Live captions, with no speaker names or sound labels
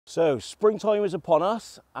So springtime is upon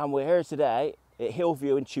us and we're here today at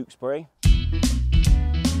Hillview in Tewkesbury.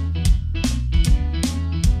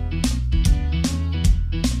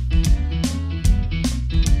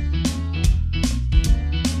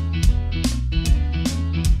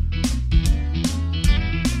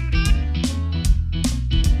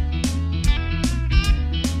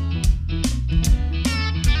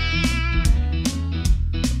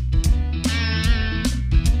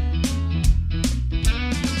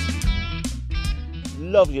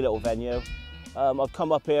 Lovely little venue. I've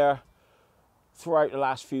come up here throughout the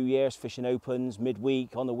last few years fishing opens,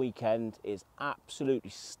 midweek, on the weekend. It's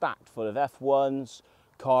absolutely stacked full of F1s,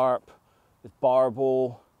 carp, there's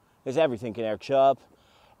barbel, there's everything in there, chub.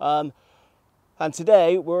 And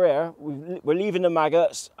today we're here, we're leaving the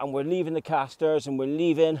maggots and we're leaving the casters and we're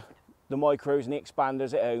leaving the micros and the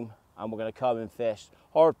expanders at home, and we're going to come and fish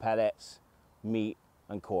hard pellets, meat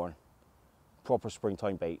and corn. Proper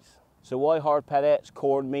springtime baits. So why hard pellets,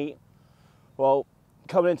 corn, meat? Well,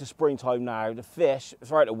 coming into springtime now, the fish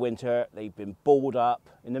throughout the winter, they've been balled up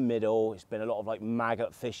in the middle. It's been a lot of like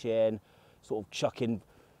maggot fishing, sort of chucking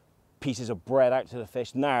pieces of bread out to the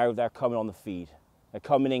fish. Now they're coming on the feed. They're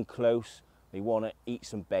coming in close. They want to eat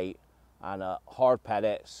some bait, and hard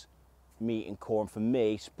pellets, meat and corn, for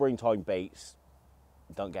me, springtime baits,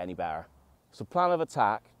 don't get any better. So plan of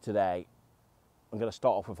attack today, I'm going to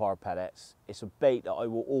start off with hard pellets. It's a bait that I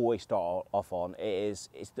will always start off on. It's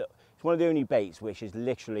one of the only baits which is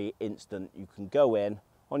literally instant. You can go in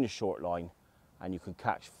on your short line and you can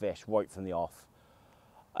catch fish right from the off.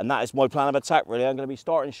 And that is my plan of attack really. I'm going to be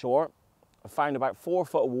starting short. I found about 4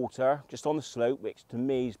 foot of water just on the slope, which to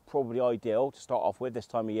me is probably ideal to start off with this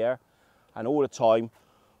time of year. And all the time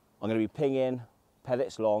I'm going to be pinging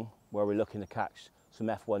pellets long where we're looking to catch some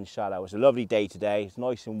F1 shallow. It's a lovely day today. It's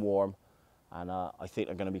nice and warm. And I think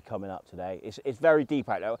they're going to be coming up today. It's very deep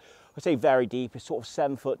out there. I say very deep, it's sort of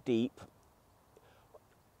 7 foot deep.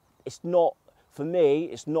 It's not, for me,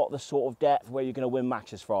 it's not the sort of depth where you're going to win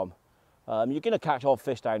matches from. You're going to catch odd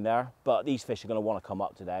fish down there, but these fish are going to want to come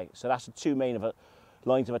up today. So that's the two main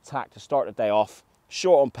lines of attack to start the day off.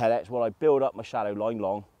 Short on pellets while I build up my shallow line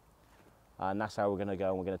long. And that's how we're going to go,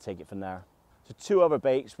 and we're going to take it from there. So 2 other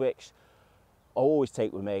baits which I always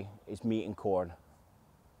take with me is meat and corn.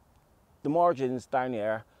 The margins down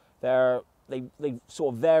here, they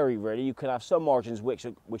sort of vary really. You can have some margins which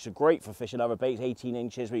are great for fishing other baits, 18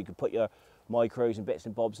 inches, where you can put your micros and bits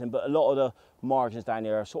and bobs in, but a lot of the margins down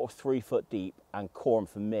here are sort of 3 foot deep, and corn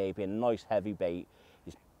for me, being a nice heavy bait,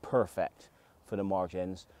 is perfect for the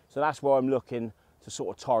margins. So that's where I'm looking to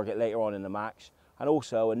sort of target later on in the match. And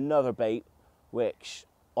also another bait which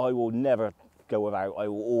I will never go without, I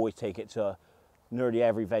will always take it to nearly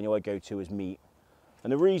every venue I go to, is meat.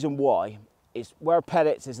 And the reason why is where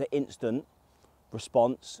pellets is an instant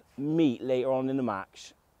response, meat later on in the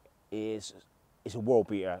match is a world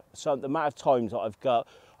beater. So the amount of times that I've got,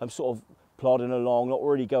 I'm sort of plodding along, not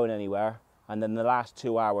really going anywhere, and then the last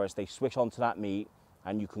 2 hours they switch onto that meat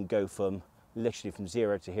and you can go from literally from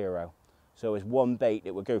 0 to hero. So it's one bait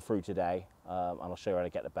that we'll go through today, and I'll show you how to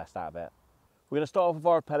get the best out of it. We're going to start off with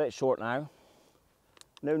our pellet short now.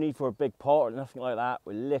 No need for a big pot or nothing like that.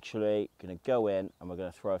 We're literally going to go in and we're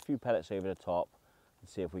going to throw a few pellets over the top and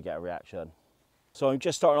see if we get a reaction. So I'm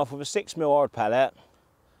just starting off with a 6mm hard pellet,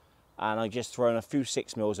 and I'm just throwing a few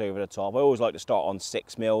 6mm over the top. I always like to start on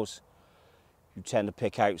 6mm. You tend to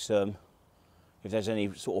pick out some, if there's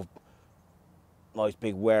any sort of nice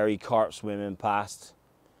big wary carp swimming past,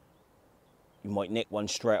 you might nick one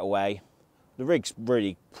straight away. The rig's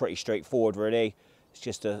really pretty straightforward really. It's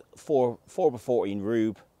just a 4x14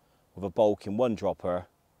 rube with a bulk in 1 dropper,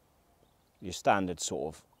 your standard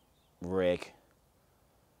sort of rig.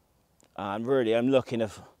 And really, I'm looking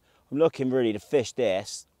really to fish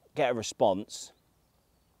this, get a response.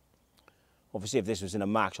 Obviously, if this was in a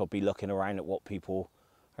match, I'd be looking around at how people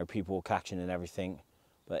are catching and everything.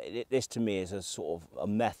 But this to me is a sort of a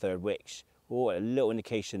method which, a little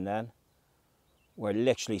indication then, where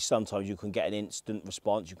literally sometimes you can get an instant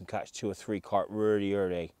response. You can catch 2 or 3 carp really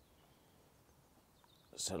early.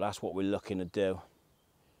 So that's what we're looking to do.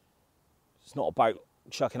 It's not about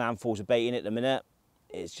chucking handfuls of bait in at the minute.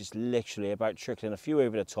 It's just literally about trickling a few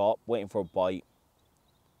over the top, waiting for a bite,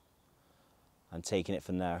 and taking it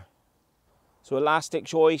from there. So elastic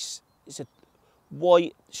choice, it's a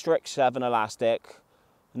white Strict 7 elastic,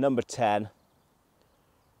 number 10.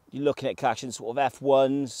 You're looking at catching sort of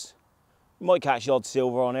F1s. You might catch the odd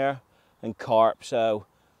silver on here and carp, so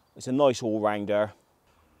it's a nice all-rounder.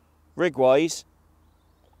 Rig-wise,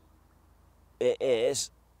 it's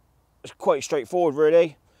quite straightforward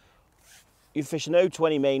really. You're fishing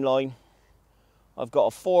 020 main line I've got a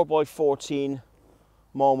 4x14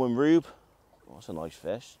 Malman Rube. Oh, that's a nice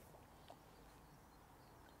fish.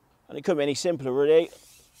 And it couldn't be any simpler really.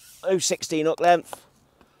 0.16 hook length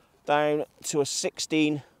down to a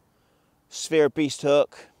 16 sphere beast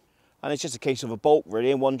hook, and it's just a case of a bolt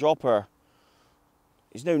really and one dropper.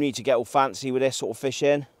 There's no need to get all fancy with this sort of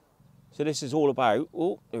fishing. So this is all about,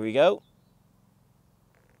 oh, there we go.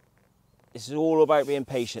 This is all about being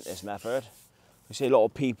patient, this method. I see a lot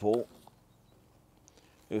of people,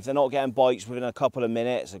 if they're not getting bites within a couple of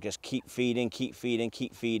minutes, they just keep feeding, keep feeding,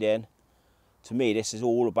 keep feeding. To me, this is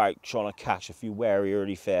all about trying to catch a few wary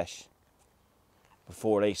early fish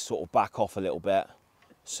before they sort of back off a little bit.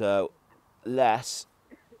 So less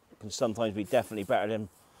can sometimes be definitely better than,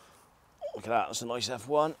 look at that, that's a nice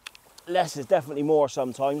F1. Less is definitely more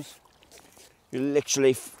sometimes. You're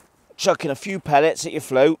literally chucking a few pellets at your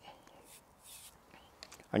float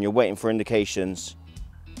and you're waiting for indications.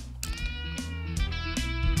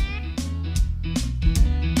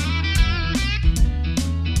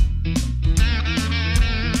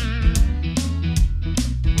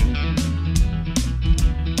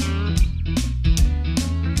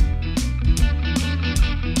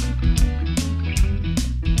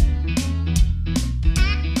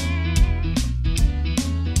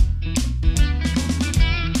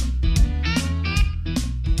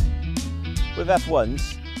 With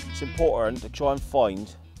F1s, it's important to try and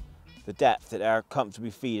find the depth that they're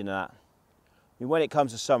comfortably feeding at. I mean, when it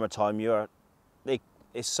comes to summertime,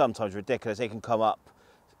 it's sometimes ridiculous. They can come up,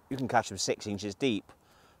 you can catch them 6 inches deep.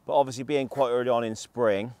 But obviously being quite early on in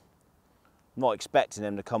spring, I'm not expecting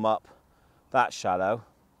them to come up that shallow.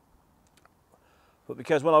 But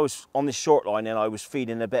because when I was on this short line and I was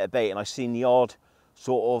feeding a bit of bait and I seen the odd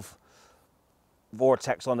sort of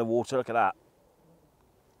vortex on the water, look at that.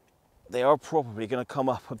 They are probably going to come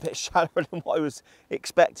up a bit shallower than what I was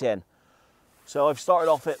expecting. So I've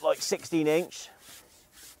started off at like 16 inch.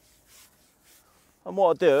 And what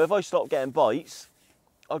I'll do, if I stop getting bites,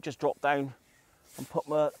 I'll just drop down and put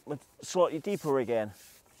my slightly deeper rig in.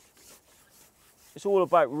 It's all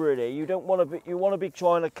about really, you want to be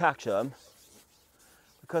trying to catch them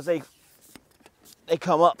because they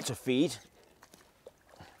come up to feed.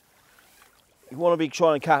 You want to be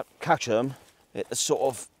trying to catch them at the sort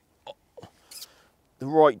of the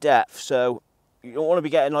right depth, so you don't want to be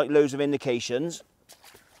getting like loads of indications.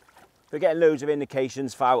 If you're getting loads of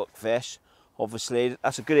indications for out fish, obviously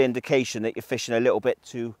that's a good indication that you're fishing a little bit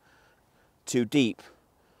too deep.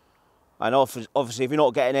 And obviously if you're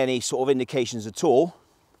not getting any sort of indications at all,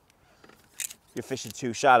 you're fishing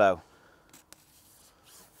too shallow.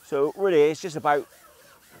 So really it's just about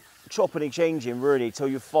chopping and changing really till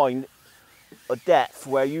you find a depth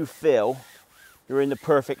where you feel you're in the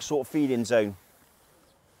perfect sort of feeding zone.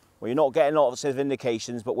 Well, you're not getting lots of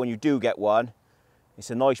indications, but when you do get one,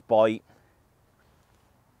 it's a nice bite.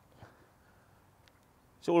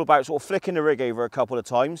 It's all about sort of flicking the rig over a couple of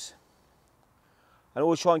times and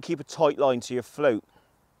always try and keep a tight line to your float.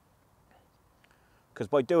 Because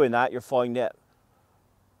by doing that, you'll find that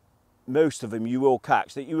most of them you will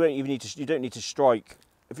catch, that you don't need to strike.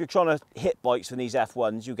 If you're trying to hit bites from these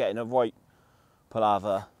F1s, you're getting a right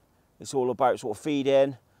palaver. It's all about sort of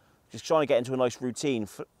feeding, just trying to get into a nice routine.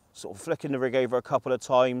 Sort of flicking the rig over a couple of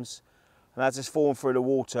times, and as it's falling through the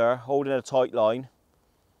water, holding a tight line,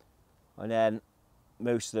 and then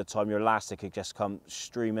most of the time your elastic could just come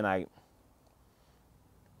streaming out.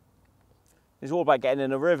 It's all about getting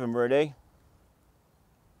in a rhythm really.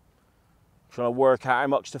 Trying to work out how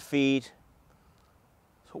much to feed,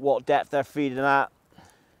 what depth they're feeding at.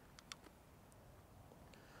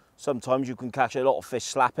 Sometimes you can catch a lot of fish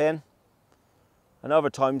slapping, and other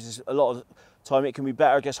times a lot of time it can be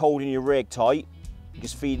better just holding your rig tight,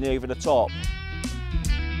 just feeding over the top.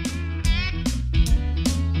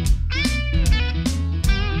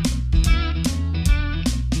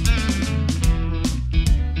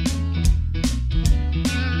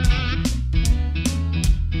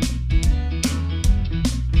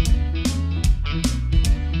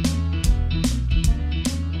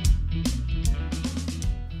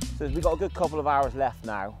 So we've got a good couple of hours left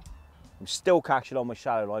now. I'm still catching on my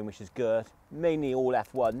shallow line, which is good, mainly all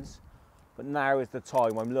F1s, but now is the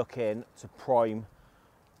time I'm looking to prime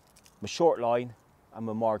my short line and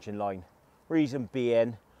my margin line. Reason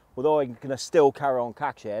being, although I'm going to still carry on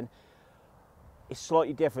catching, it's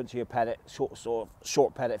slightly different to your pellet,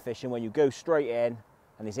 short pellet fishing when you go straight in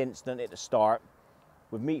and it's instant at the start.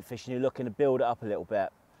 With meat fishing, you're looking to build it up a little bit.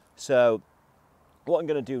 So what I'm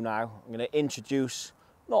going to do now, I'm going to introduce,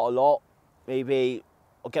 not a lot, maybe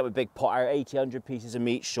I'll get my big pot out, 80, 100 pieces of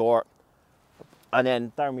meat short, and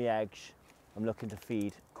then down my edge, I'm looking to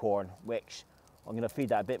feed corn, which I'm going to feed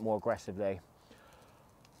that a bit more aggressively.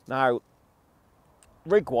 Now,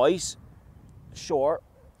 rig-wise, short,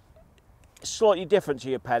 slightly different to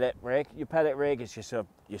your pellet rig. Your pellet rig is just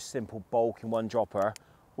your simple bulk in one dropper.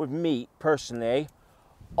 With meat, personally,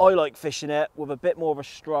 I like fishing it with a bit more of a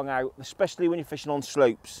strung out, especially when you're fishing on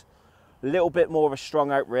slopes. A little bit more of a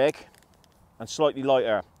strung out rig and slightly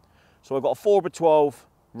lighter. So I've got a 4x12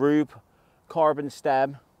 rube, carbon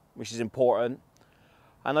stem, which is important.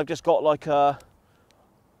 And I've just got like a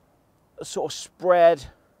sort of spread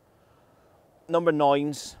number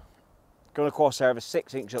 9s going across there with a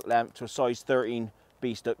 6-inch hook length to a size 13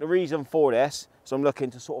 beast hook. The reason for this is I'm looking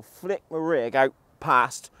to sort of flick my rig out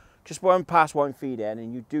past, just past where I'm feeding,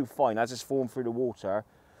 and you do find as it's falling through the water,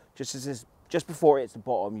 just before it hits the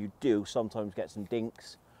bottom, you do sometimes get some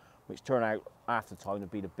dinks, which turn out after time to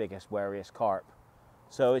be the biggest, wariest carp.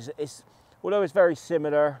 So although it's very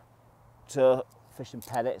similar to fishing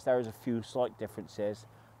pellets, there is a few slight differences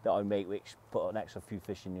that I make which put an extra few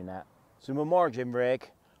fish in your net. So my margin rig,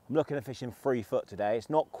 I'm looking at fishing 3 foot today. It's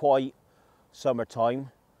not quite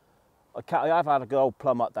summertime. I have had a good old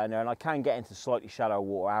plumb up down there and I can get into slightly shallow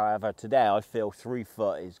water. However, today I feel 3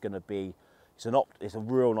 foot is going to be, it's a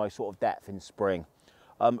real nice sort of depth in spring.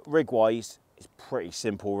 Rig wise, it's pretty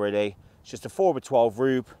simple really. It's just a 4x12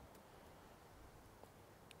 rube,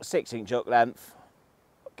 6-inch hook length,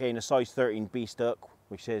 again a size 13 beast hook,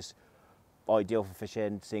 which is ideal for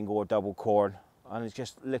fishing single or double corn, and it's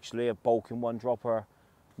just literally a bulk in one dropper.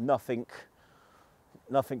 Nothing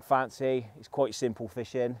fancy. It's quite simple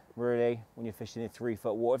fishing really when you're fishing in 3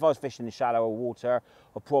 foot water. If I was fishing in shallower water,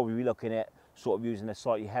 I'd probably be looking at sort of using a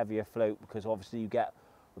slightly heavier float, because obviously you get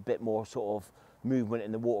a bit more sort of movement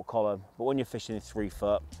in the water column. But when you're fishing in 3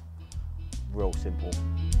 foot, real simple.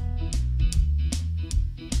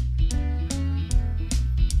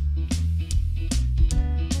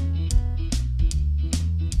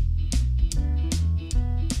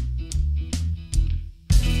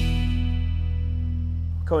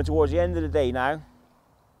 Coming towards the end of the day now,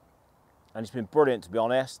 and it's been brilliant to be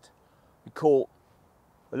honest. We caught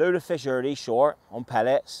a load of fish early short on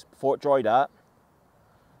pellets before it dried up,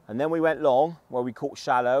 and then we went long where we caught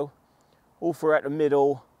shallow, all throughout the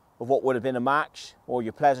middle of what would have been a match or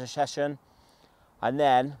your pleasure session. And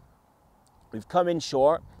then we've come in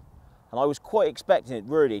short, and I was quite expecting it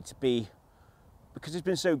really to be, because it's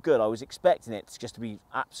been so good, I was expecting it just to be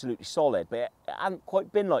absolutely solid, but it hadn't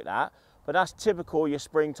quite been like that. But that's typical your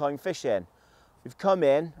springtime fishing. We've come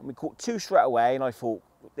in and we caught 2 straight away, and I thought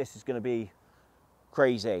this is going to be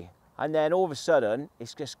crazy. And then all of a sudden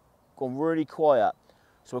it's just gone really quiet.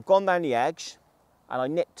 So I've gone down the edge and I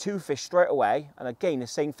nicked 2 fish straight away, and again the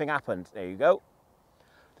same thing happened. There you go.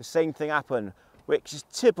 The same thing happened, which is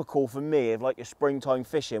typical for me of like your springtime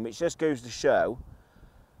fishing, which just goes to show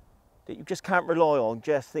that you just can't rely on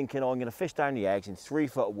just thinking, oh, I'm going to fish down the eggs in 3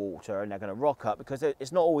 foot of water and they're going to rock up, because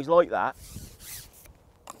it's not always like that.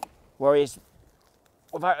 Whereas,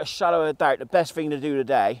 without a shadow of a doubt, the best thing to do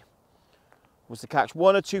today was to catch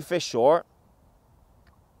 1 or 2 fish short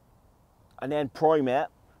and then prime it.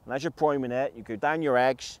 And as you're priming it, you go down your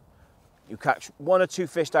eggs, you catch 1 or 2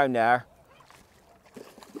 fish down there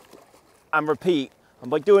and repeat. And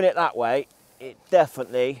by doing it that way, it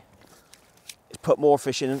definitely is put more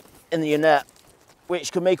fish in your net,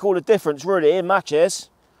 which can make all the difference really in matches.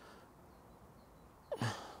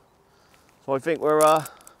 So I think we're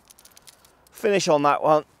finish on that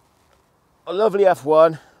one. A lovely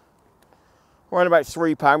F1. We're on about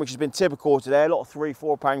 £3, which has been typical today. A lot of £3,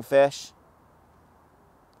 £4 fish.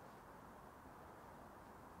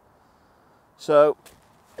 So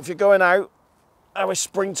if you're going out, it's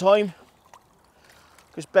springtime,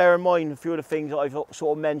 just bear in mind a few of the things that I've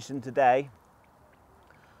sort of mentioned today,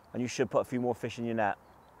 and you should put a few more fish in your net.